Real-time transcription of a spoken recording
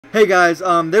Hey guys,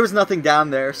 there was nothing down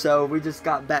there, so we just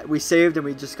got back. We saved and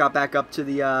we just got back up to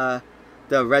the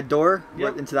red door,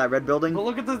 into that red building. But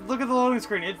look at the loading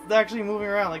screen. It's actually moving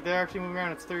around. Like they're actually moving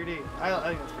around. It's 3D. I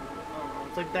think it's pretty cool. I don't know.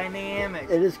 It's like dynamic.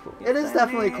 It is cool. It is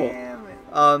definitely cool.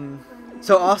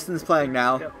 So Austin's playing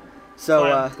now. Yep.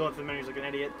 So going through the menus like an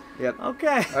idiot. Yep.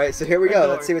 Okay. All right. So here we go.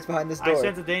 Let's see what's behind this door. I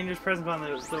sense a dangerous presence on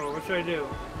this door. What should I do?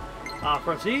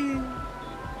 Proceed.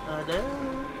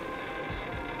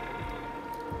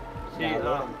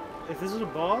 If this is a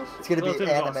boss, it's gonna be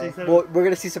anime. Well, we're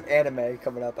gonna see some anime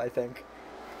coming up, I think.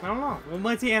 I don't know. We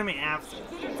might see anime after.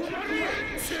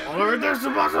 Alright, there's the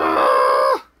boss.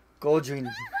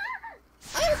 Goldream.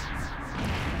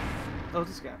 Oh,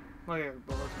 this guy. Oh yeah, him,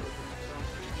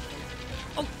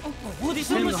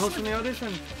 the host of the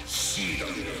audition.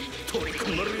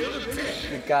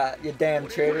 You got your damn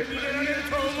traitor.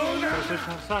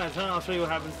 I'll show you what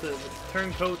happens to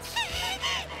turncoats.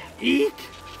 Eek!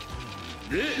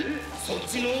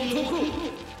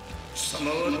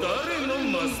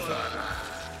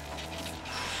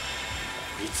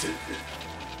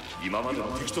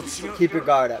 Keep your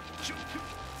guard up.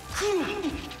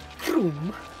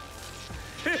 Kroom.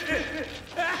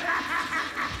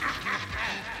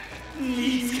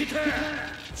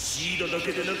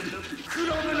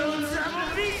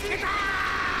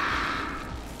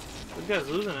 This guy's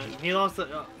losing it. He lost it.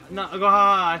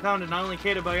 I found it. Not only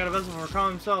Kato, but I got a vessel for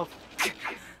Khan himself.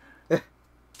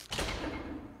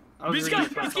 I was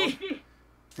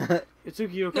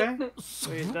Itsuki, you okay?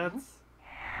 Wait, that's...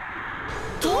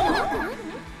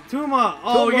 Tuma!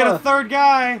 Oh, we get a third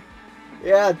guy!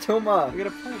 Yeah, Tuma! We get a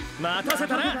punch.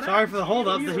 Sorry for the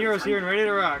hold-up. The hero's here and ready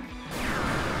to rock.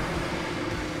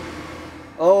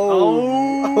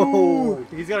 Oh!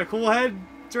 He's got a cool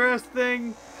headdress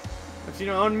thing. I've seen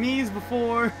it on Mii's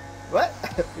before. What?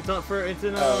 It's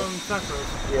in Sakura.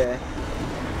 Yeah.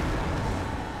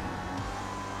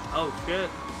 Oh shit.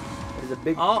 There's a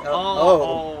big.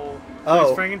 So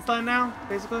he's Frankenstein now,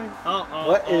 basically.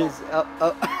 What is?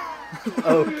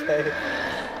 Okay.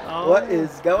 What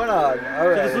is going on? All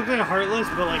right. This looks like a Heartless,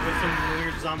 but like with some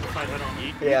weird zombified head on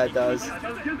it. Yeah, it does.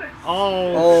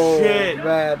 Oh shit!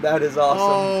 Man, that is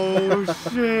awesome. Oh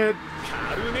shit!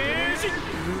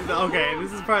 Okay,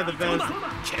 this is probably the best.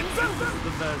 This is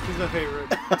the best. He's my favorite.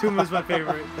 Tuma's my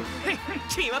favorite.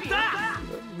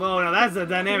 Whoa, now that's a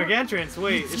dynamic entrance.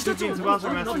 Wait, is Suki and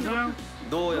Tsubasa masters now?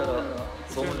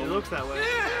 It looks that way.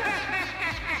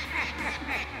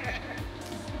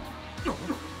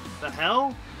 The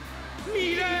hell?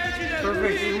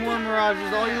 Perfect. Even more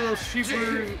mirages. All you little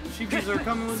sheepies are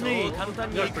coming with me.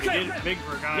 That's pretty big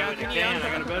for a guy with a can. I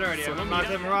got a better idea. I'm about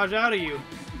to have Mirage out of you.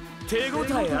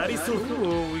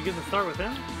 Ooh, we get to start with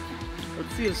him.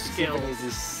 Let's see his skills.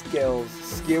 His skills.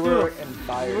 Skewer and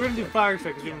fire. We're gonna do fire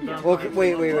strike because we haven't done. Well,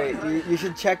 wait. You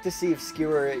should check to see if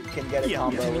Skewer can get a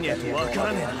combo with any of them.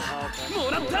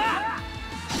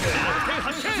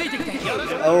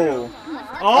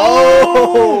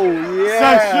 Oh, yeah!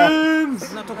 Sessions!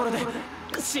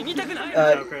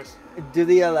 Do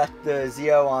the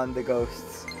Zeo on the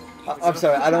ghosts. I'm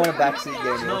sorry, I don't want to backseat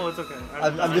game. No, it's okay.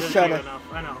 I'm just trying to...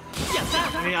 I know.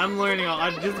 I mean, I'm learning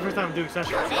this is the first time I'm doing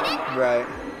sessions. Right.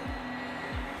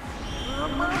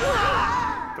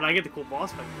 But I get the cool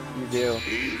boss fight. You do.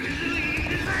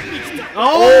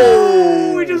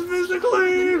 Oh! We just missed the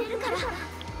cleave!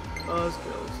 Oh,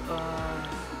 skills.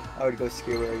 I would go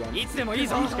Skewer again.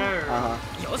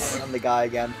 Uh-huh. I'm the guy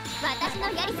again.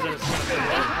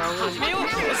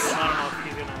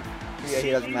 Yeah,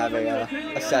 he doesn't have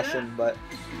a session, but...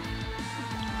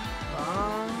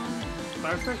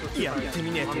 Fire strike? What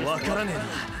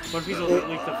if he's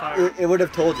weak to fire? It would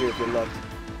have told you if you looked.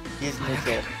 He's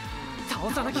neutral.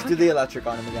 Just do the electric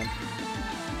on him again.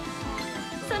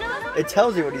 It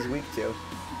tells you what he's weak to.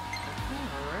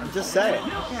 I'm just saying.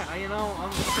 Yeah, you know,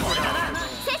 I'm just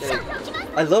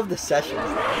I love the sessions.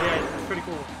 Yeah, it's pretty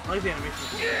cool. I like the animation.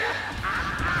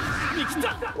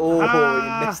 Oh,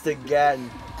 he missed again.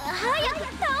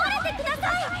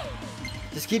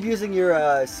 Just keep using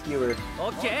your skewer.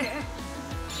 Okay.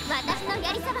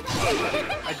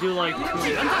 I do like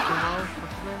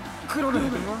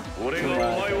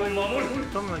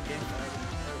something like gameplay.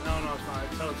 No, it's not.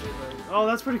 It tells you. Oh,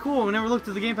 that's pretty cool. We never looked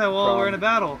at the gamepad while we're in a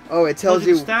battle. Oh, it tells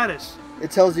you status. It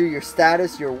tells you your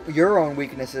status, your own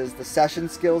weaknesses, the session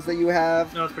skills that you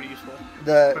have. No, it's pretty useful.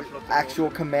 The actual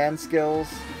command skills,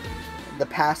 the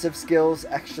passive skills,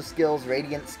 extra skills,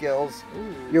 radiant skills,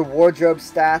 your wardrobe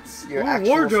stats, your actual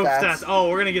wardrobe stats. Oh,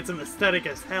 we're gonna get some aesthetic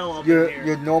as hell up in your here.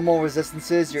 Your normal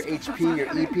resistances, your HP, your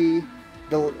EP,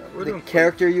 the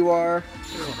character you are.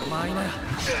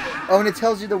 Oh, and it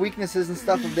tells you the weaknesses and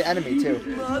stuff of the enemy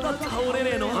too.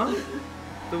 Huh?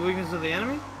 The weakness of the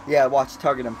enemy? Yeah, watch,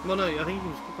 target him. Well, no, I think you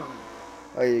can just click on it.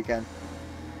 Oh, yeah, you can.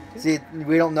 See,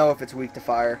 we don't know if it's weak to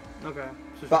fire. Okay.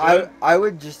 So But I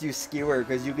would just use skewer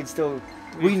because you can still.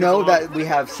 We know that we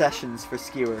have sessions for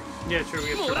skewer. Yeah, sure, we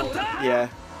have triple. Yeah.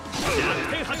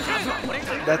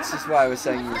 That's just why I was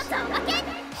saying use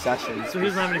sessions. So he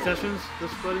doesn't have any sessions,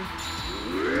 this buddy?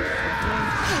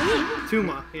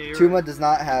 Tuma. Yeah, Tuma right. does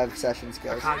not have session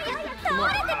skills.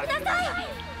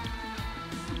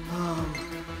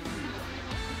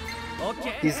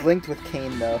 He's linked with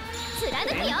Kane though.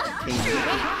 Kane.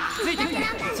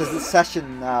 This is the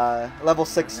session level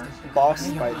 6 boss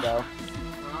fight though.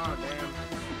 Oh damn.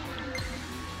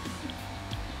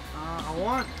 I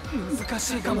want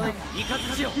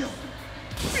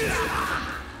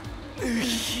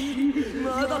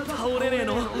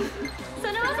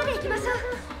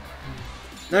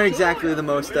Not exactly the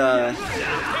most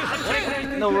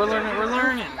No, we're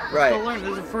learning. Right. Still learning.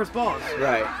 This is the first boss.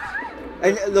 right.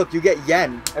 And look, you get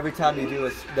yen every time you do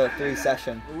the 3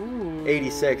 session. Ooh.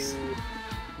 86.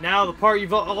 Now the part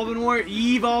you've all been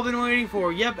waiting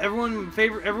for. Yep, everyone's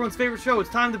favorite show. It's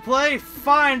time to play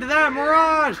Find That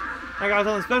Mirage. I got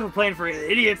something special playing for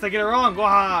idiots that get it wrong.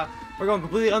 Waha. We're going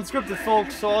completely unscripted,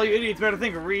 folks. So all you idiots better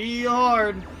think real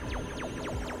hard.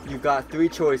 You've got 3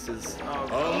 choices.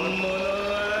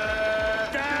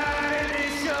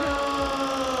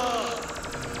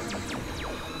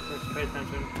 Pay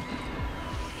attention.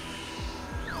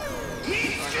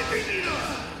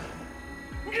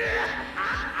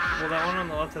 Well, that one on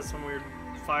the left has some weird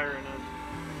fire in it.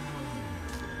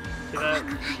 See that?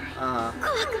 Uh-huh.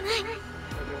 We're doing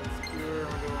skewer,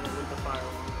 we're doing it with the fire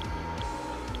one.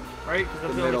 Right? Because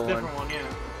that's the only different one, yeah.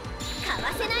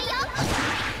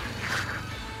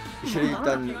 You should have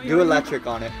done do electric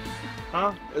on it.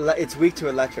 Huh? It's weak to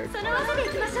electric.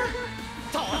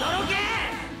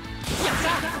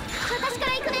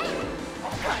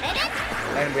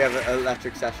 And we have an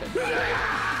electric session.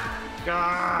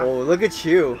 God. Oh, look at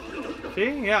you.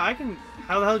 See? Yeah, I can.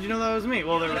 How the hell did you know that was me?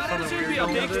 Well, there was something weird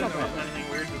going with it. There wasn't anything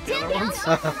weird with the other ones.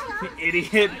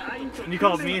 Idiot. And you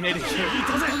called me an idiot.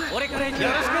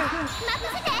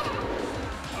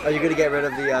 Are you gonna get rid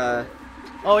of the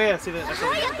Oh yeah, see that? That's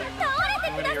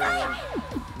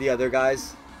the other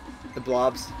guys, the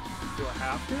blobs? Do I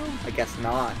have to? I guess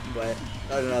not, but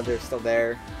I don't know. They're still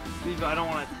there. I don't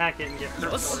want to attack it and get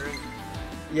hurt for it.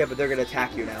 Yeah, but they're gonna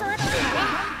attack you now.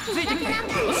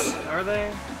 Are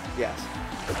they? Yes.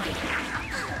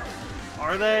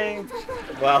 Are they?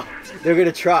 Well, they're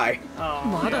gonna try.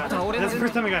 Oh, yeah. That's the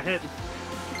first time I got hit.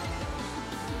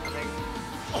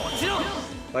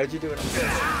 Why did you do it?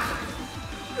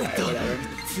 Alright, whatever.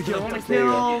 I want to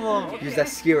kill them. Use that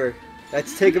skewer.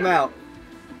 Let's take him out.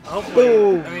 Hopefully.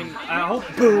 Boom. I mean, I hope.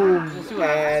 Boom. We'll see what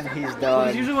And happens. he's Well, 'cause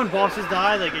done. usually when bosses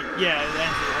die, like, it ends the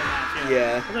whole match.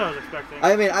 Yeah. That's what I was expecting.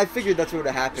 I mean, I figured that's what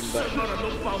would have happened, but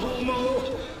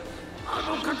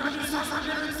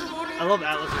I love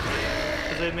Atlas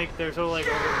because they're so like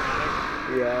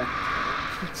overdramatic. yeah.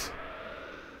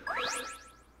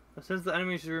 Since the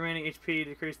enemy's remaining HP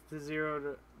decreased to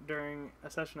 0 during a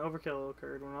session, overkill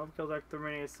occurred. When overkill occurs, the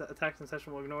remaining attacks in the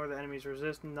session will ignore the enemy's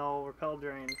resist, null, repel,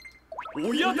 drain.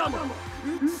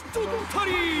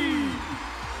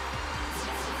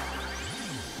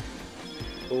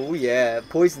 Oh yeah,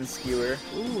 poison skewer.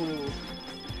 Ooh.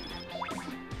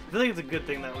 I feel like it's a good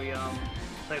thing that we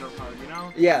played on hard, you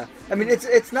know? Yeah, I mean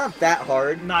it's not that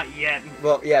hard. Not yet.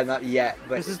 Well, yeah, not yet,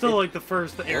 but This is still like the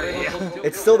first area.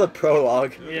 it's still the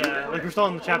prologue. Yeah, like we're still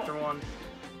in chapter 1.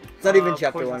 It's not even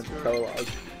chapter poison 1, it's the skewer. prologue.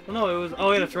 Well, no, it was.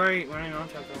 Oh yeah, that's right. We're not even on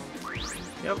chapter 1.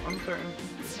 Yep, I'm certain.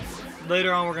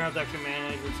 Later on, we're gonna have to actually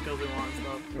manage what skills we want and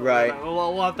stuff. So Right.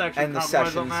 We'll have to actually And the compromise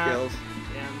session on that. skills.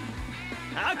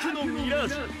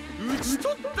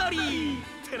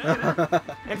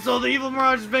 And so the evil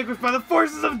Mirage is vanquished by the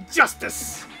forces of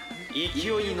justice! Make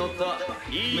good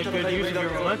use of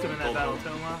your momentum in that battle,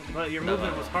 Toma, but your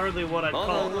movement was hardly what I'd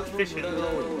call efficient.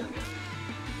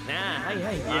 Yeah,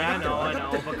 I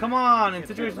know, but come on, in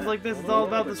situations like this, it's all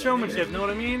about the showmanship, know what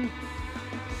I mean?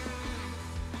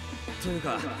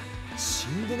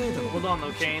 Hold on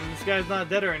though, Kane, this guy's not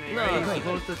dead or anything, right? He's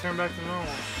supposed to turn back to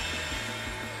normal.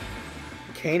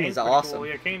 Kane Kane's is pretty awesome. Cool.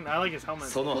 Yeah, Kane, I like his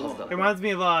helmet. It reminds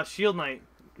me of Shield Knight.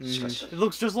 Mm. It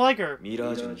looks just like her.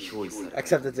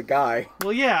 Except it's a guy.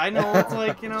 Well, yeah, I know, it's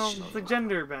like, you know, it's like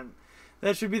gender bent.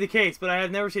 That should be the case, but I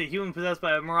have never seen a human possessed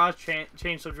by a mirage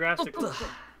change so drastically.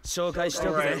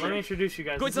 Alright, let me introduce you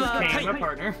guys. This is Kane, my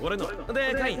partner.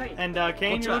 And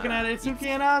Kane, you're looking at Itsuki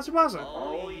and Tsubasa.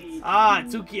 Ah,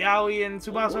 Tsuki, Aoi, and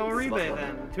Tsubasa Oribe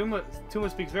then.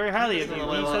 Tuma speaks very highly of you.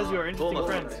 He says you are interesting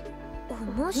friends.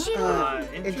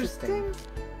 Interesting?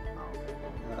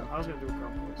 I was gonna do a couple.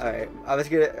 Alright,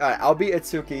 I'll be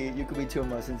Itsuki, you could be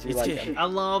Tuma since you like him. I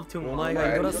love Tuma.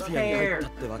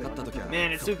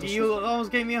 Man, Itsuki, you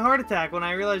almost gave me a heart attack when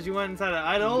I realized you went inside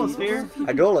an idolosphere.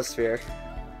 Idolosphere?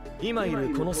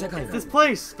 It's this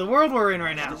place, the world we're in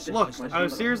right now. Look, I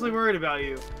was seriously worried about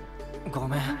you.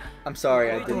 I'm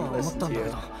sorry I didn't listen to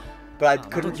you. But I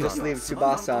couldn't just leave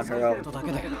Tsubasa on her own.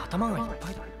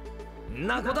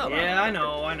 Yeah, I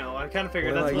know. I kind of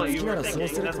figured that's what you were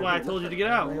thinking. That's why I told you to get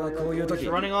out.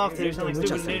 You're running off to do something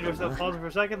stupid and dangerous without pausing for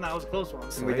a second. That was a close one.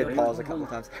 We did pause a couple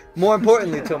times. More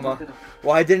importantly, Toma,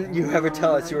 why didn't you ever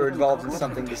tell us you were involved in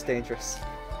something this dangerous?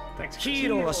 Thanks.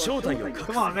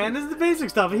 Come on, man. This is the basic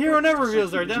stuff. A hero never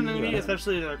reveals their identity,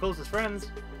 especially their closest friends.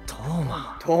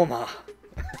 Toma.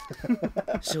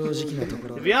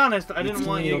 To be honest, I didn't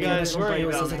want you guys worrying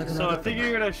about me, so I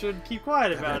figured I should keep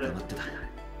quiet about it.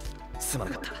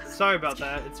 Sorry about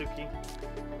that, Itsuki.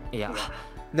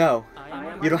 No,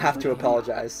 you don't have to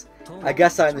apologize. I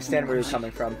guess I understand where you're coming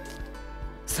from.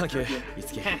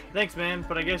 Thanks, man,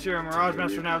 but I guess you're a Mirage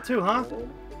Master now too, huh?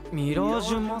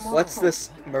 What's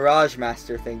this Mirage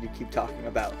Master thing you keep talking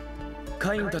about?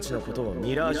 Cain and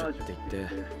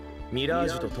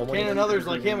others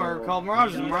like him are called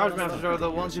Mirages, and Mirage Masters are the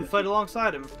ones who fight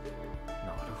alongside him.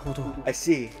 I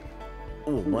see. I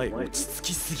don't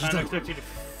expect you to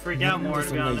freak out more,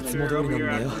 to be honest. You're over here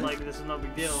acting like this is no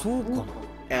big deal.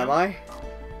 Am I?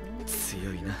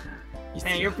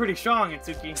 Hey, you're pretty strong,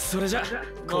 Itsuki.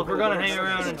 Well, if we're gonna hang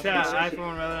around and chat, I for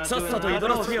one rather not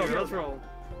do it. Let's roll.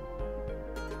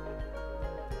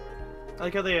 I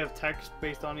like how they have text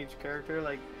based on each character,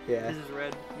 like, this is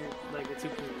red, like,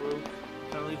 Itsuki's blue.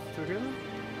 Can I lead to here? Oh,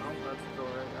 that's the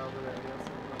door right over there, I guess.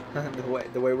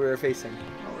 the way we were facing.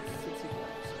 Oh, it's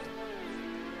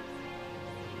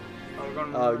oh, we're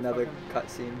going to another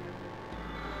cutscene.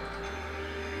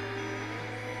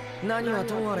 In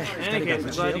any case,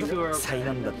 I'm glad you two are okay.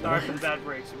 Sorry for the bad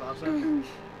breaks, Tsubasa.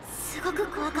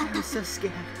 I'm so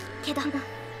scared. But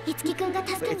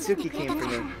Itsuki came for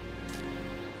me.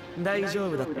 And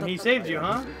he saved you,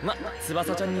 huh? Well,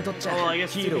 I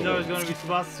guess Tsuki's always going to be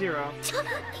Tsubasa's hero.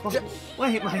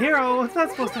 Wait, my hero? What's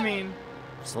that supposed to mean?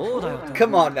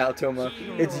 Come on now, Toma.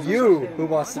 It's you who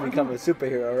wants to become a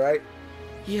superhero, right?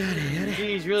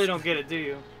 Jeez, you really don't get it, do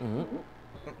you?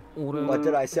 What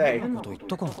did I say? No,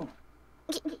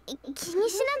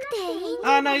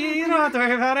 you don't have to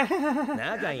worry about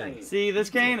it. See, this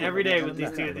Cain, every day with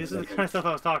these two, this is the kind of stuff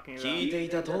I was talking about.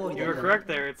 You were correct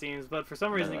there, it seems, but for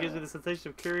some reason it gives me the sensation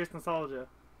of curious nostalgia.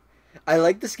 I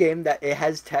like this game that it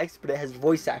has text, but it has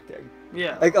voice acting.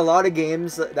 Yeah. Like a lot of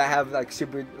games that have like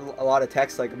a lot of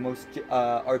text, like most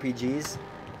RPGs,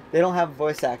 they don't have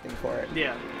voice acting for it.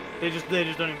 Yeah. They just don't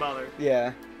even bother.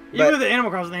 Yeah. Even with the Animal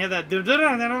Crossing, they have that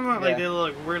like they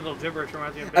look like weird little gibberish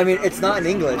reminds me of. I mean, it's not in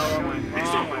English.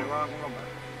 Wrong.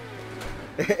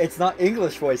 It's not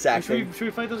English voice acting. Should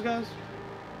we fight those guys?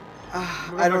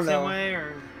 I don't know. Same way,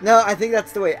 or? No, I think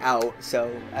that's the way out. So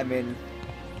I mean,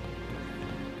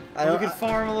 we could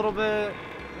farm a little bit.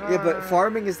 Yeah, but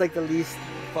farming is like the least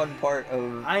fun part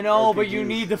of. I know, RPGs. But you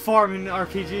need to farm in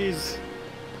RPGs.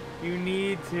 You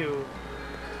need to.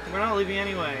 We're not leaving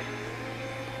anyway.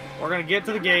 We're gonna get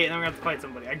to the gate and then we're gonna have to fight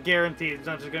somebody. I guarantee it's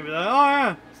not just gonna be like, oh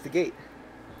yeah. It's the gate.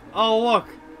 Oh look,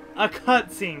 a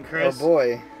cutscene, Chris. Oh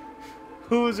boy.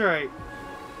 Who was right?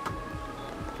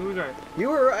 Who was right? You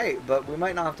were right, but we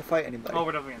might not have to fight anybody. Oh,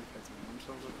 we're definitely gonna fight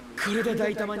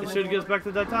somebody. It should get us back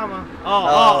to Daitama.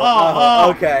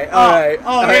 Okay, alright.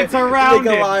 It's around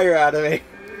Make a liar out of me.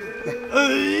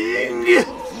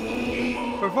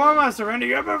 Performa, surrender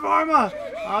your Performa!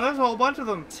 Oh, there's a whole bunch of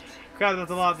them. Crap,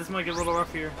 that's a lot. This might get a little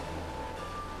rough here.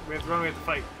 We have to run, we have to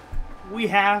fight. We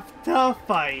have to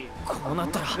fight.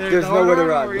 There's nowhere to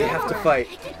run. We have to fight.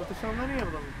 But there's so many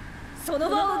of them.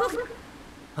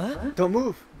 Huh? Don't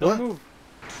move. Don't move.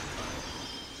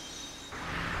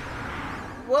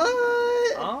 What?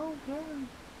 Oh, good.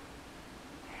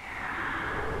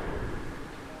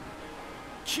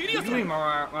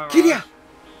 Kirya!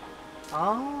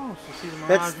 Oh, so she's a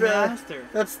Mirage Master.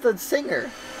 That's the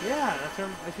singer. Yeah, that's her.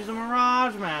 She's a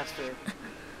Mirage Master.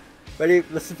 Ready?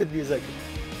 Listen to the music.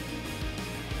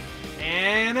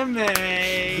 Anime.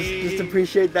 Just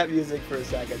appreciate that music for a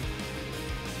second.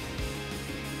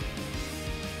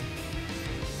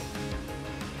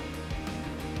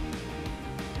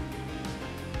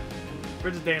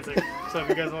 We're just dancing. So if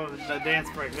you guys want a dance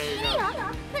break, there you go.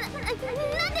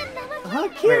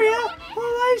 Kirya,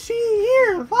 why is she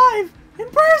here live in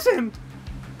person?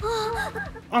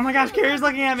 Oh my gosh, Carrie's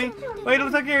looking at me. Wait,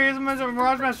 don't tell Carrie, I'm a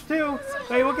Mirage Master too.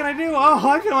 Wait, what can I do? Oh,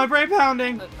 I feel my brain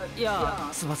pounding.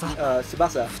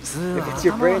 Tsubasa, if it's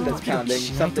your brain that's pounding,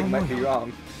 something might be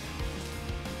wrong.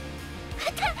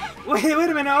 Wait a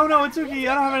minute. Oh no, Itsuki,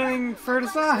 I don't have anything for her to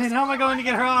sign. How am I going to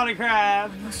get her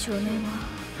autograph?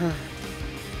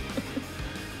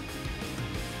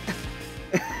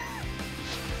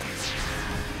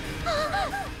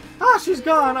 Ah, she's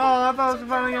gone. Oh, I thought I was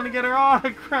finally going to get her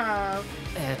autograph.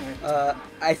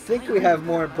 I think we have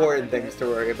more important things to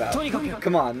worry about.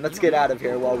 Come on, let's get out of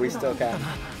here while we still can.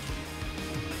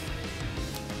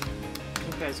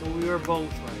 Okay, so we were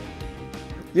both right.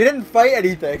 You didn't fight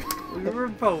anything. We were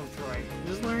both right.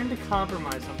 Just learn to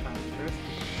compromise sometimes, Chris.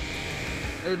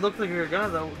 It looked like we were gonna,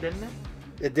 though, didn't it?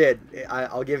 It did.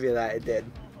 I'll give you that, it did.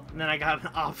 And then I got an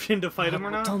option to fight him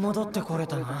or not.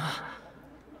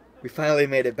 We finally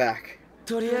made it back.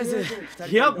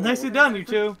 Yep, nicely done, you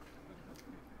two.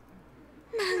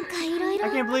 I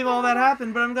can't believe all that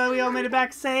happened, but I'm glad we all made it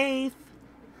back safe.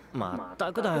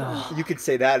 You could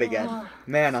say that again.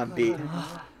 Man, I'm beat.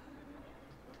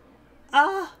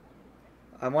 I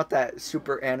want that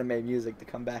super anime music to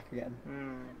come back again.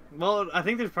 Well, I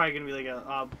think there's probably going to be like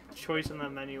a choice in the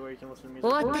menu where you can listen to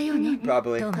music.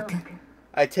 Probably.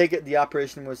 I take it the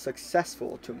operation was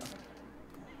successful, Tuma.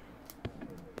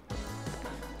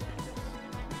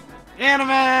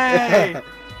 Anime!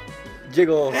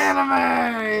 Jiggles.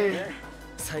 Anime!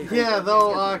 Yeah,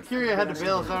 though Kiria had to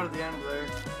bail us out at the end there.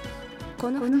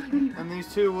 And these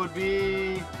two would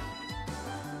be...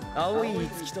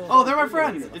 Oh, they're my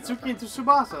friends! Itsuki and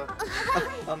Tsubasa.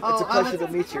 It's a pleasure to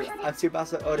meet you. I'm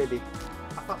Tsubasa Orebi.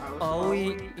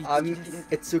 I'm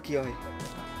Itsuki Oi.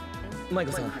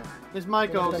 There's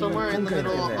Maiko, somewhere in the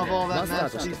middle of all that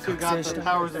mess. These two got the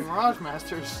powers of Mirage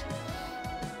Masters.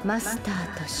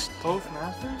 Both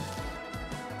Masters?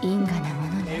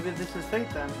 Maybe this is fate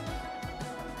then.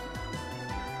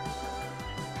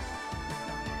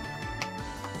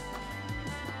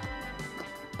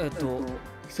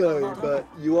 Sorry, but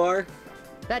you are?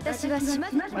 My name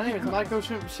is Maiko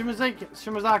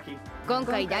Shimazaki.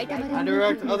 I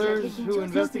direct others who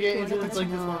investigate incidents like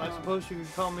this one. I suppose you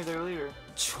could call me their leader.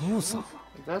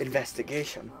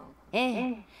 Investigation.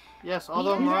 Yes,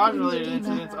 although Mirage-related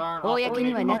incidents aren't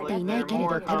often made public, they're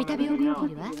more common than we know.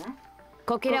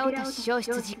 The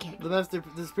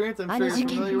disappearance, I'm sure you're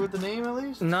familiar with the name at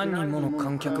least?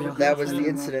 That was the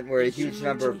incident where a huge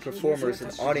number of performers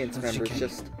and audience members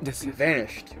just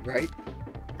vanished, right?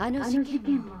 I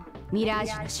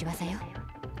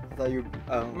thought you...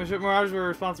 Mirage were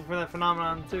responsible for that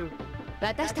phenomenon too.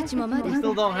 We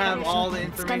still don't have all the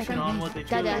information on what they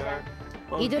truly are.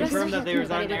 Well, confirmed that they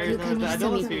reside in areas known as the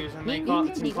Idolospheres, and they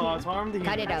cause harm to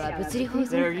humans.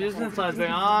 Their existence lies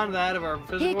beyond that of our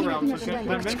physical realm, so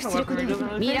conventional weaponry doesn't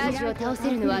really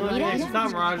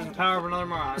stop Mirage is the power of another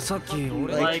Mirage.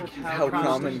 Like how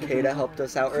Crom and Kata helped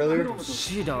us out earlier? I'm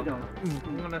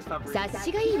gonna stop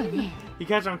reading. You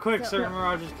catch on quick, certain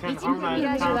Mirages can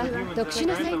harmonize the powers of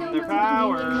humans and grant them their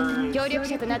powers.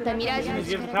 Humans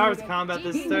give the powers to combat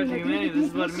this threat to humanity. This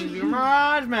is what it means to be a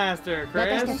Mirage Master,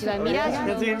 Chris.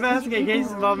 Because we investigate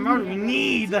cases involving Mirage, we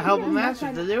need the help of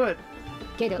Masters to do it.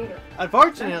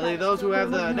 Unfortunately, those who have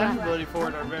the natural ability for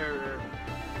it are very rare.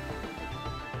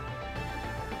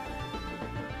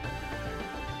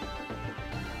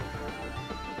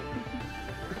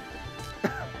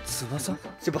 Tsubasa?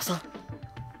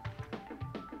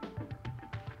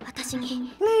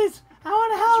 Please, I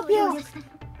want to help you.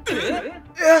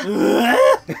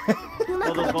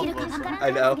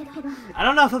 I know. I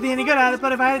don't know if I'll be any good at it,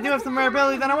 but if I do have some rare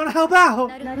ability, then I want to help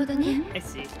out. I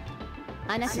see.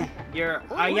 You're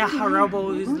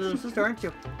Ayaharobo's little sister, aren't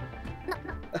you?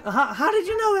 How did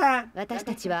you know that?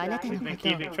 We've been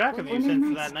keeping track of you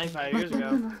since that night 5 years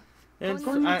ago. And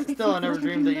still, I never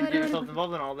dreamed that you'd get yourself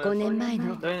involved in all this.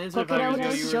 Then, instead of 5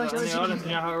 years ago, you were in the audience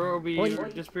and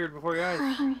Ayaharobo disappeared before your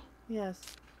eyes. Yes.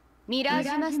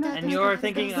 And you're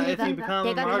thinking if you become a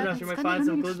Mirage Master, you might find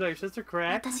some clues about your sister,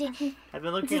 correct? I've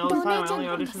been looking all the time. I only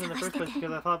auditioned in the first place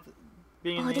because I thought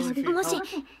being in the industry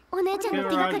helped. If a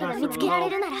Mirage Master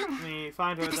will help me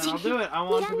find her, then I'll do it. I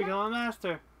want to become a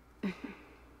master.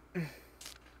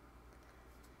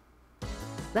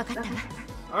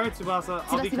 Alright, Tsubasa,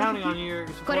 I'll be counting on your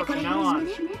support from now on.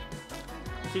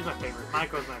 She's my favorite.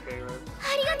 Maiko's my favorite.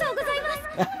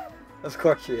 Of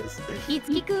course she is. You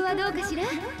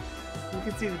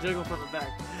can see the jiggle from the back.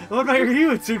 What about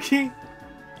you, Itsuki?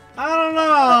 I don't know.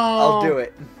 I'll do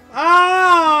it.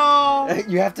 Oh!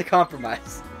 You have to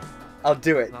compromise. I'll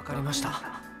do it.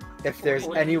 If there's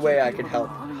any way I can help,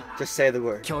 just say the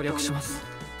word. Itsuki!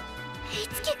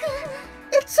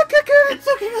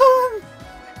 Itsuki-kun!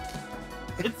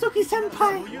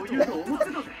 Itsuki-senpai!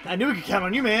 I knew we could count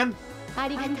on you, man.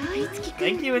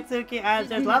 Thank you, Itsuki.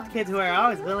 There's lots of kids who are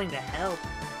always willing to help.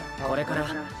 I'll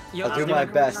do my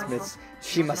best, Miss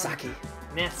Shimasaki.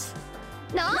 Miss.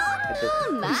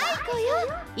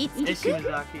 It's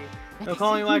Shimazaki. No,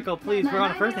 call me Michael, please. We're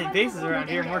on a first name basis around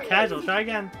here. More casual. Try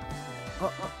again.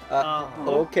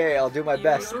 Okay, I'll do my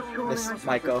best, Miss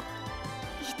Maiko.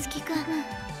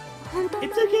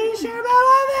 Itsuki, you sure about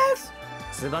all this?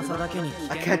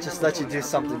 I can't just let you do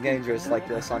something dangerous like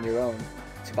this on your own,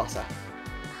 Tsubasa.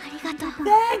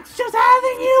 Thanks! Just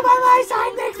having you by my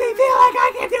side makes me feel like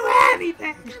I can do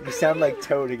anything! You sound like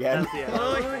Toad again.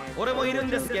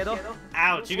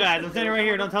 Ouch, you guys, I'm sitting right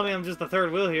here. Don't tell me I'm just the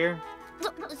third wheel here. No,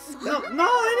 I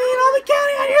mean, I'll be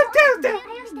counting on you too,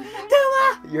 Tuma!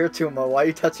 You're Tuma, why are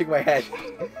you touching my head?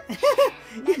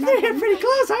 You're pretty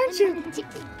close, aren't you?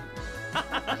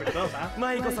 Pretty close, huh?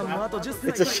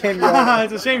 It's a shame you're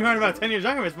It's a shame you aren't about 10 years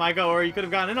younger, Miss Maiko, or you could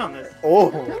have gotten in on this.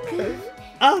 Oh!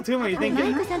 Oh, Tuma, you think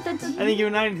I think you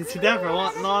and I need to sit down for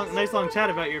a nice long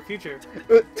chat about your future.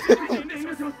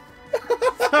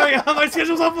 Sorry, my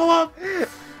schedule's all full up!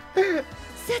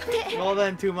 Well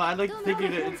then, Tuma, I'd like to take you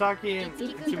to Itsuki and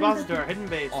Tsubasa to our hidden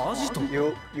base.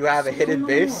 You have a hidden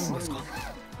base?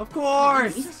 Of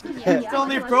course! It's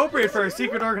only appropriate for a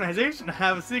secret organization to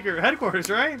have a secret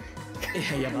headquarters, right?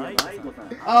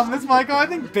 Miss Maiko, I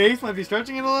think base might be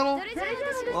stretching it a little.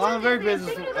 Well, I'm a very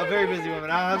busy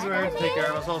woman. I have some errands to take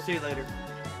care of, so I'll see you later.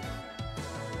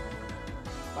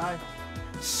 Bye.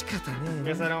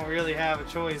 Guess I don't really have a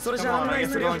choice. Come on, I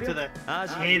guess we're going to the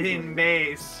hidden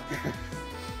base.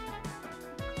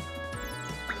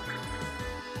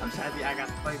 I'm just happy I got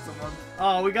to fight someone.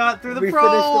 Oh, we got through the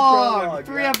prologue!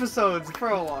 3 episodes,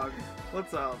 prologue.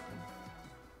 What's up?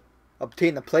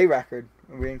 Obtain the play record.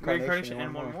 Reincarnation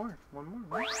and one more.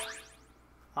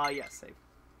 Yes, save.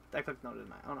 I clicked no,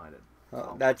 didn't I? Oh no, I did.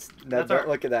 Oh, that's our,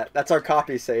 look at that. That's our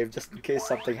copy save, just in case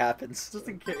something happens. Just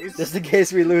in case. Just in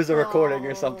case we lose a recording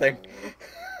or something.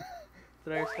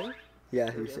 Did I save?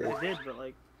 Yeah, you saved. I did, but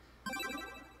like.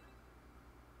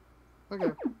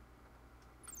 Okay.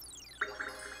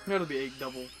 That'll be a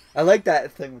double. I like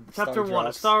that thing with the Chapter 1,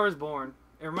 A Star is Born.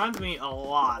 It reminds me a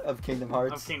lot of Kingdom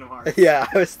Hearts. Yeah,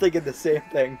 I was thinking the same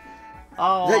thing.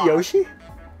 Oh. Is that Yoshi?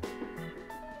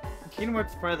 Kingdom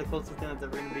Hearts is probably the closest thing that's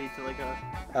ever gonna be to like a.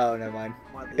 Oh, never mind.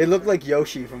 It looked like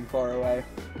Yoshi from far away.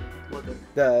 What did?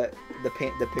 The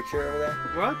picture over there.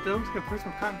 What? That looks like a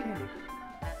person with cotton candy.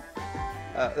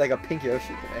 Like a pink Yoshi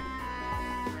to me.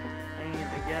 I mean,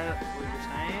 I get what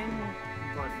you're saying,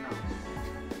 but no.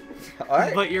 All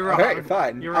right. But you're wrong. All right,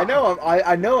 fine. You're wrong.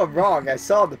 I know I'm wrong. I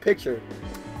saw the picture.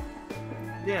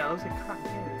 Yeah, it looks like cotton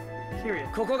candy. Kyria.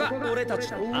 Ooh,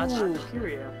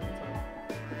 Kyria.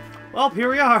 Well, here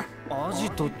we are.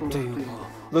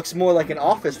 Looks more like an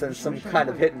office than some kind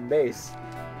of hidden base.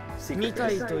 Secret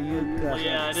base.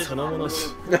 Yeah, it is.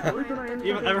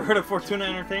 You ever heard of Fortuna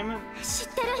Entertainment?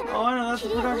 Oh, I know, that's the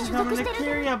production company that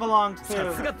Kyria belongs to.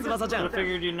 I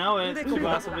figured you know it,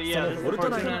 Tsubasa, but yeah, this is the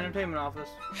Fortuna Entertainment office.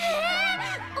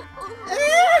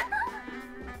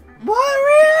 What,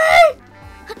 really?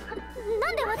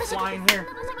 Flying here.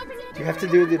 You have to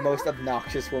do the most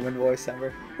obnoxious woman voice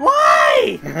ever.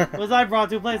 Why was I brought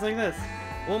to a place like this?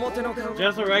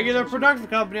 Just a regular production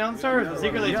company on the service, but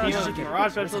secretly a team of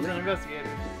Mirage specialists and investigators.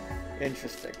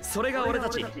 Interesting.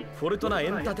 Fortuna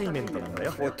Entertainment.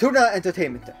 Fortuna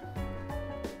Entertainment.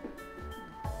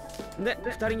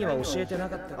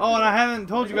 Oh, and I haven't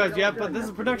told you guys yet, but this is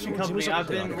a production company I've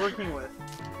been working with.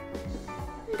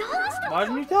 Why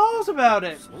didn't you tell us about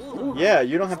it? Yeah,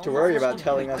 you don't have to worry about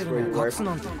telling us where you work.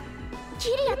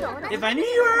 If I knew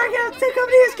you were working at the same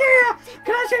company as Kyria,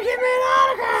 could you give me an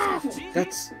autograph?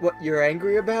 That's what you're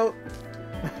angry about?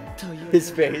 His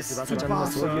face. I kept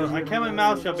my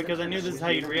mouth shut because I knew this is how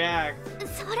you'd react. I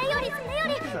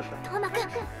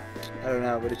don't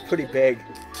know, but it's pretty big.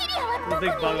 There's a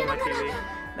big bug on my TV.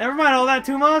 Never mind all that,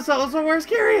 Tuma. So where's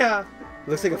Kyria?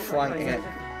 Looks like a flying ant.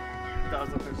 It does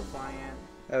look like a flying ant.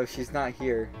 Oh, she's not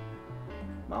here.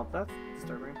 Well, that's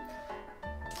disturbing.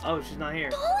 Oh, she's not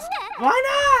here. Why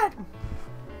not?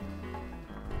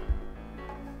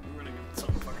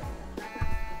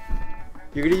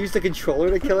 You're gonna use the controller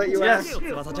to kill it, you Yes. ass?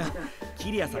 Tsubasa,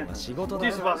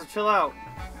 chill out.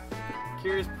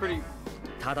 Kyria's pretty.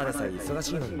 Not only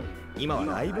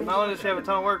does she have a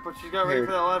ton of work, but she's got ready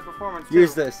for that live performance too.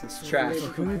 Use this, it's trash.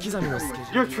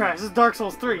 You're trash. This is Dark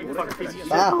Souls 3. You fucking piece of shit.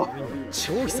 Wow. I don't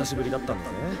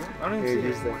even Here, see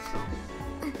use it. this.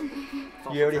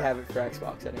 You already have it for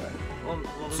Xbox anyway.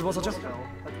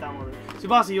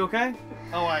 Tsubasa, you okay?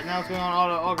 Oh, alright, now it's going on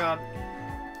auto. Oh god.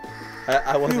 I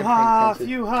I wasn't Phew-ha, paying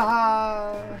attention.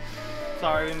 phew-ha-ha.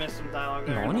 Sorry, we missed some dialogue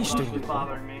there. Nani It shitteru? was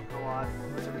bothering me a lot.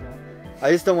 That's okay.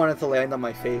 I just don't want it to land on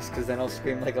my face, because then I'll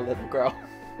scream like a little girl.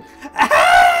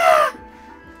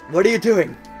 What are you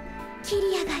doing?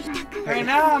 Right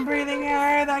now I'm breathing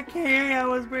air that Kiria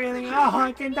was breathing. Oh,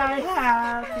 I can die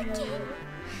happy.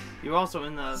 You were also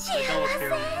in the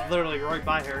Idolosphere, literally right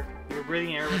by her. You were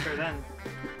breathing air with her then.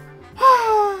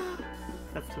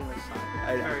 That's too much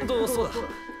time.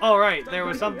 Oh right, there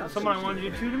was someone I wanted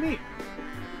you two to meet.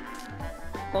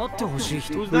 Who's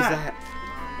Who's that?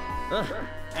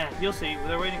 that? You'll see.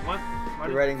 They're waiting. What?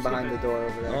 They're waiting behind the door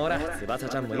over there. ほら、翼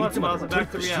ちゃんもいつまでもトイッ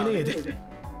クしてねえ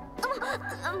で。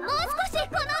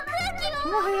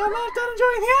 Why, I'm not done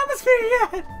enjoying the atmosphere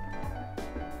yet!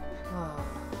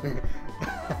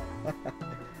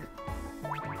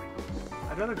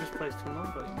 I'd rather just play Tuna,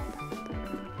 but...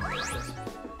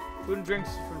 Food and drinks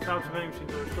from shops and vending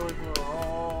machines are stored for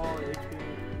all HP.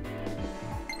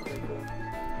 Okay, cool.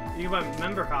 You can buy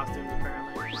member costumes,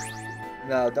 apparently.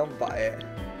 No, don't buy it.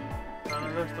 None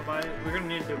of us to buy it. We're gonna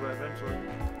need to, but eventually.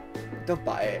 Don't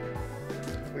buy it.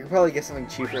 We could probably get something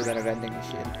cheaper than a vending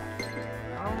machine.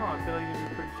 I don't know, I feel like it'd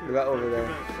be pretty cheap. What about over there?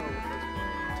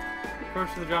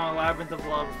 First to the drama Labyrinth of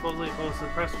Love, supposedly hosts the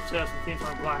press success with teams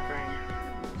on Black Rain.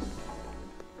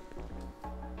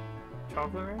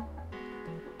 Chocolate Rain?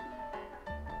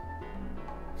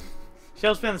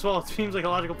 Shells span this wall. It seems like a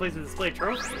logical place to display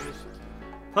trophies.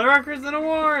 Play records and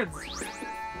awards!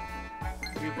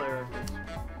 View play records.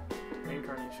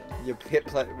 Reincarnation. You hit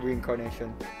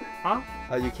reincarnation. Huh?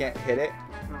 Oh, you can't hit it?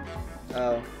 No.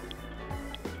 Oh.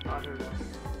 Oh, here we go.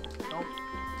 Nope.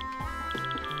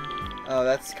 Oh,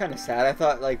 that's kind of sad. I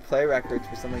thought, like, play records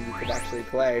were something you could actually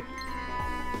play.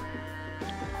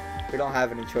 We don't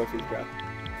have any trophies, bro.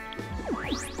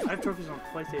 I have trophies on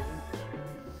PlayStation.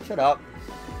 Shut up.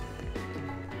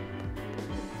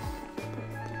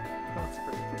 That's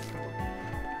pretty cool.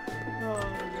 Oh, my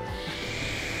God.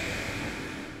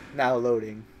 Now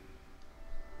loading.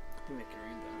 I think they can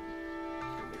read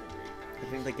that. I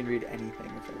think they can read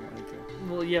anything if they wanted to.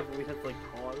 Well, yeah, but we have to, like,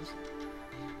 pause.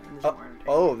 And there's more entertainment.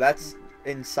 Oh, that's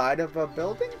inside of a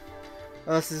building?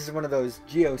 Unless this is one of those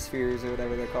geospheres or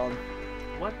whatever they're called.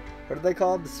 What? What are they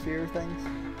called? The sphere things?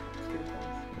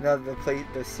 No, the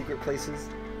secret places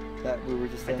that we were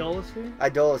just in. Idolosphere?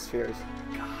 Idolospheres.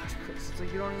 Gosh, Chris, it's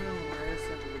like you don't even know where it's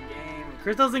in the game.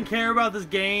 Chris doesn't care about this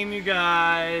game, you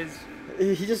guys.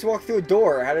 He just walked through a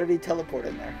door. How did he teleport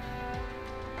in there?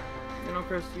 You know,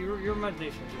 Chris, your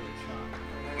imagination's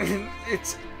really shot.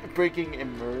 It's breaking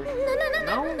immersion.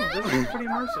 No, this is pretty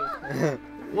immersive.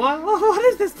 What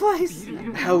is this place?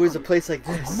 How is a place like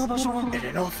this in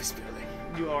an office building?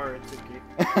 You are a Tsuki.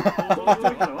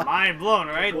 Mind blown,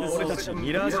 right? This is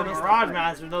Mirage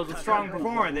Master, those with strong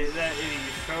performer.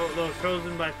 Those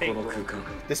chosen by fate.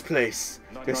 This place,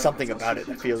 there's something about it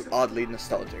that feels oddly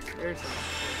nostalgic.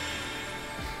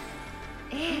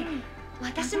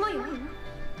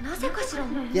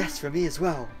 Yes, for me as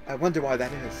well. I wonder why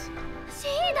that is.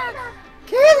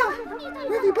 Kayla!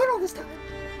 Where have you been all this time?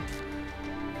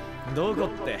 どこっ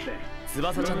て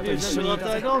翼ちゃんと一緒にい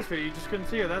たぜ You just couldn't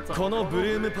see her, that's all. このブ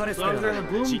ルームパレス As か long as they're ら in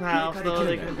the Bloom 実 House, 家 though, で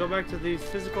they きる can んだ go back to these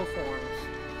physical forms.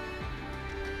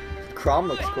 Crom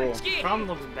looks cool. Prom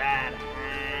looks bad.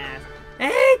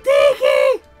 Hey,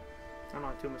 Tiki! I don't know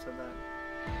why Tuma said that.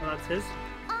 Oh, that's his?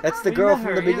 That's the We girl met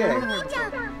from her, the yeah, we beginning. met her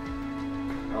before.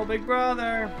 Oh, big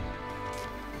brother.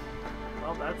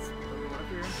 Well, that's what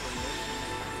you're in for.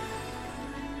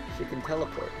 She can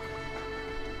teleport.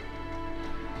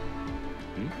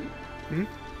 Hmm?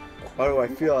 Why do I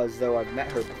feel as though I've met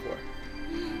her before?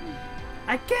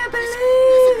 I can't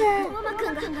believe it!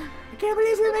 I can't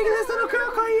believe you're making this little girl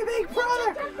call you big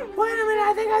brother! Wait a minute,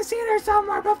 I think I've seen her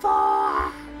somewhere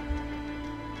before!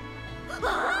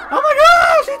 Oh my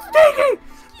gosh, it's Tiki!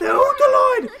 The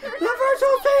Utaloid! The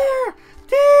virtual figure!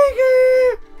 Tiki!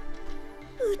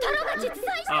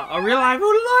 A real life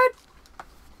Utaloid?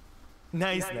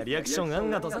 ナイスなリアクションあん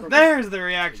がとさ There's the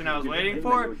reaction I was waiting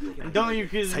for. And don't you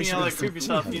accuse me of like creepy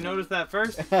stuff. You noticed that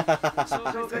first?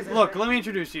 Look, let me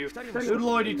introduce you.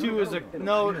 Udaloid, you two is a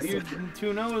know is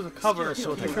a cover.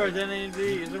 Your true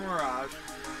identity is a mirage.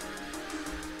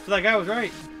 So that guy was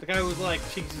right. The guy was like,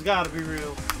 she's gotta be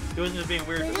real. He wasn't just being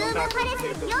weird.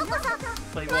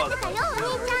 Like he was.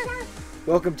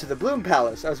 Welcome to the Bloom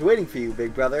Palace. I was waiting for you,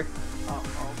 big brother. Oh,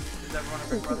 is everyone a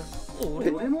big brother?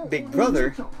 Big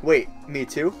brother? Wait, me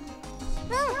too?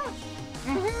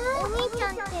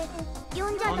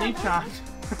 Oni-chan.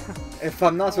 If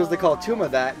I'm not supposed to call Tuma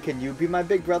that, can you be my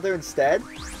big brother instead?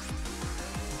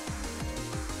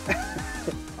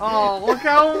 Oh, look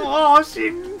how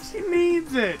she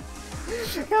needs it.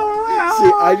 See,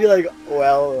 I'd be like,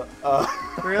 well,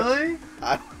 Really?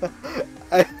 I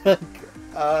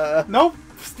Nope.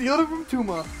 Steal it from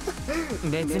Tuma.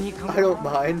 I don't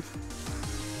mind.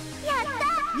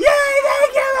 Yay!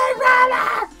 Thank you, my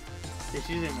brother! Yeah,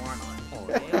 she's even more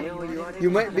annoying. You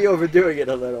might be overdoing it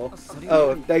a little.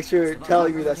 Oh, thanks for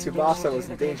telling me that Tsubasa was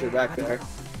in danger back there.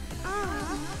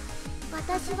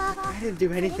 I didn't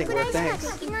do anything worth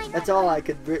thanks. That's all I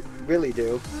could really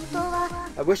do.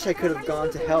 I wish I could have gone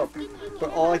to help,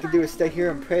 but all I can do is stay here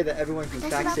and pray that everyone comes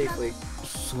back safely.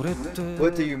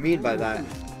 What do you mean by that?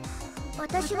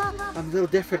 I'm a little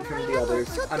different from the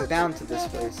others. I'm bound to this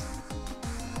place.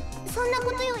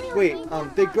 Wait,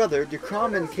 Big Brother, do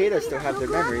Crom and Keita still have their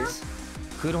memories?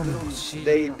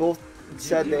 They both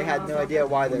said they had no idea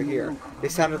why they're here. They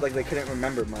sounded like they couldn't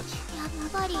remember much.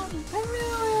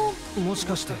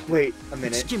 Wait a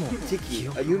minute. Tiki,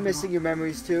 are you missing your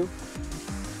memories too?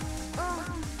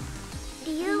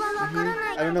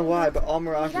 I don't know why, but all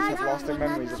Mirages have lost their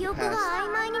memories of the past.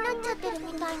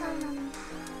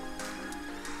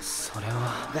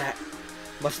 That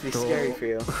must be scary for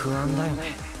you.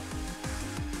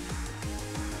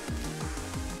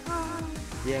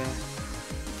 Yeah.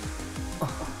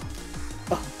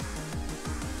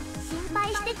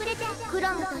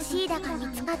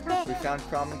 We found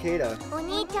Crom and Keita. And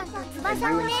you and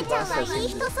Tsubasa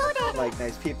seem like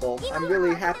nice people. I'm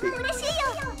really happy.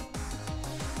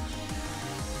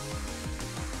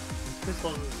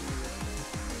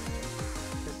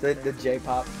 The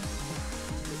J-pop.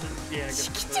 Yeah, I guess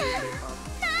it's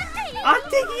I'm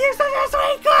thinking you're such a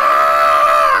sweet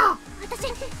girl!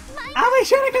 I'll be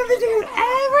sure to come visit you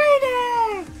every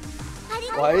day!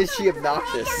 Why is she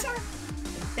obnoxious?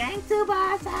 Thanks,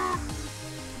 Tsubasa!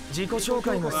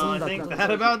 Well, I think that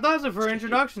about does it for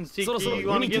introductions. Tiki, you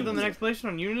want to give them the explanation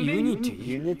on Unity?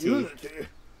 Unity.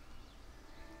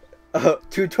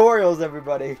 Tutorials,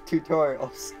 everybody.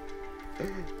 Tutorials.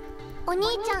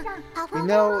 You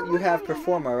know you have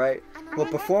Performa, right? Well,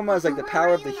 Performa is like the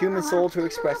power of the human soul to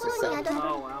express itself.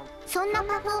 Oh, wow.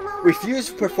 We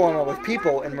fuse Performa with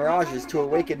people and Mirages to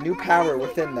awaken new power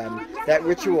within them. That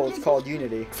ritual is called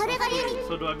Unity. So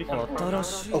do I become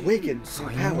Awaken new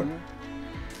power.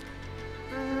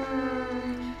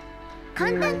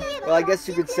 Well, I guess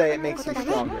you could say it makes you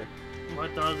stronger.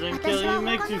 What doesn't kill you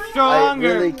makes you stronger!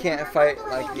 I really can't fight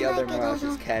like the other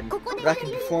Mirages can, but I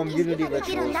can perform Unity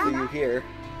rituals for you here.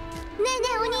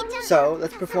 So,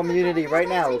 let's perform Unity right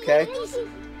now, okay? You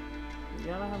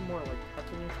gotta have more like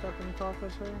touching and stuff when you talk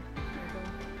with her?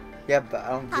 Yeah, but I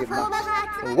don't give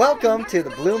much. Welcome to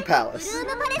the Bloom Palace. Is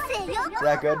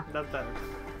that good? That's better.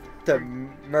 The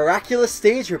miraculous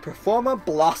stage where Performa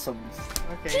blossoms.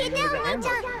 Okay, you need the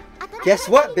handbook. Guess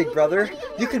what, Big Brother?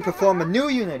 You can perform a new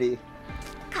Unity.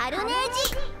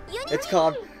 It's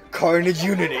called Carnage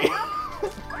Unity.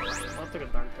 That took a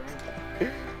dark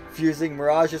turn. Fusing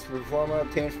Mirages with Performa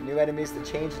obtained from new enemies to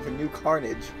change into new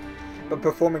Carnage. But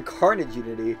performing Carnage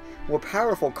Unity, more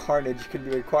powerful Carnage can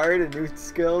be acquired and new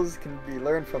skills can be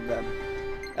learned from them.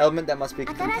 Element that must be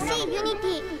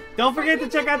completed. Don't forget to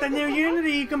check out the new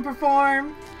Unity you can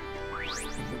perform!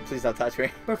 Please don't touch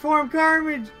me. Perform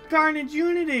Carnage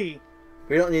Unity!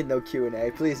 We don't need no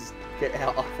Q&A. Please get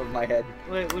off of my head.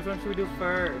 Wait, which one should we do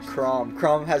first? Crom.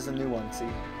 Crom has a new one, see?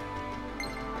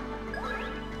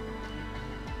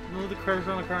 Move the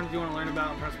cursor on the card you want to learn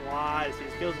about and press Y to see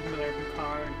skills you can learn from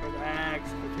card and press X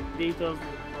to check details of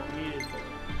what needed for it.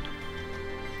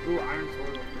 Ooh, Iron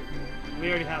Sword. We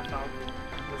already have Falcon.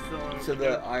 So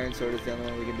the Iron Sword is the only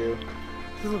one we can do.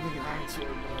 This looks like an Iron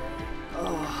Sword.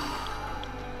 Oh.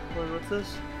 What's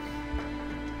this?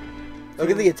 Look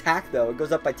at the attack though, it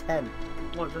goes up by 10.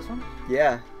 What, this one?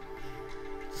 Yeah.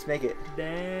 Just make it.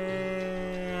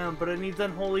 Damn, but it needs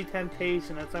Unholy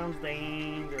Temptation. That sounds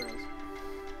dangerous.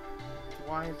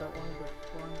 Why is that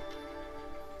one?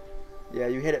 Yeah,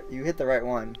 you hit it. You hit the right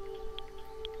one.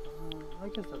 I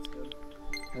guess that's good.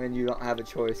 I mean, you don't have a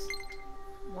choice.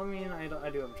 Well, I mean, I do have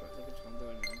a choice. I just want to do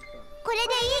it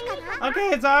anyway. But... Okay,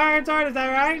 it's Iron Sword. Is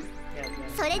that right? Yeah,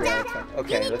 that's fine.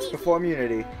 Okay, let's perform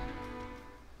Unity.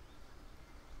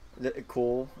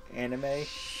 Cool anime.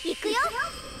 He's getting a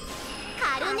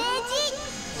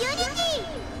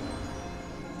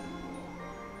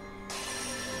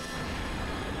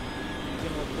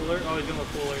little cooler. Oh, he's gonna look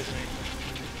cooler, isn't he?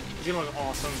 He's gonna look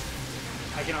awesome.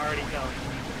 I can already tell.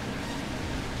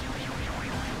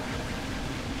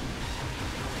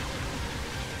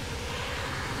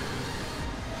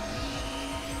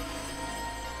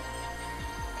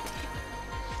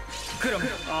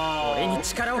 Oh,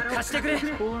 it's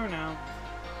cooler now.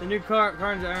 The new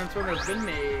Carnage Iron Sword has been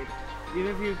made.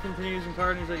 Even if you continue using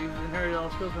partners that you've inherited all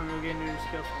skills from, you'll gain new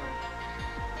skills from it.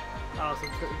 Oh, so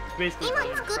it's basically can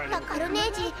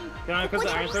I equip the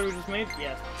iron sword we just made?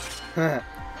 Yes.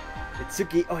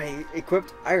 Itsuki, oh, he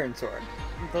equipped iron sword.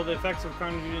 Until the effects of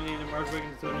Carnage Unity to merge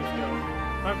awakens to a new skill.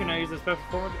 How can I use this special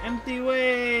form with Empty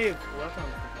Wave? Well, that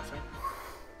sounds interesting.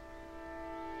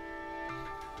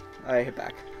 Alright, hit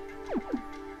back.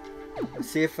 Let's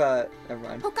see if, never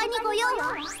mind. I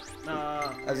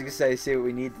was gonna say, see what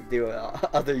we need to do with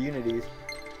other unities.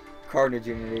 Carnage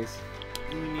unities.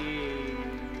 We need...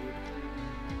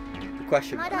 The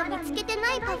question.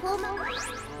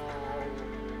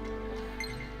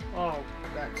 Oh,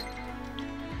 that's...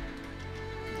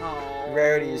 Oh.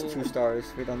 Rarity is 2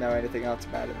 stars. We don't know anything else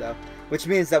about it though. Which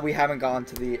means that we haven't gone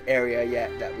to the area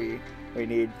yet that we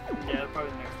need. Yeah,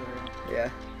 probably the next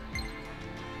area. Yeah.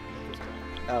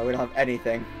 Oh, we don't have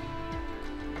anything.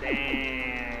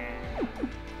 Damn.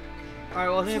 Alright,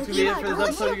 well I think that's gonna be it for this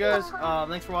episode, you guys.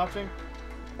 Thanks for watching.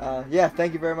 Yeah,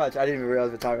 thank you very much. I didn't even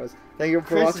realize what time it was. Thank you for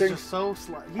Chris watching. Is just so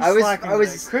slacking. I was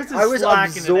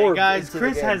slacking today, guys.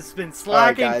 Chris has been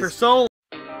slacking for so long.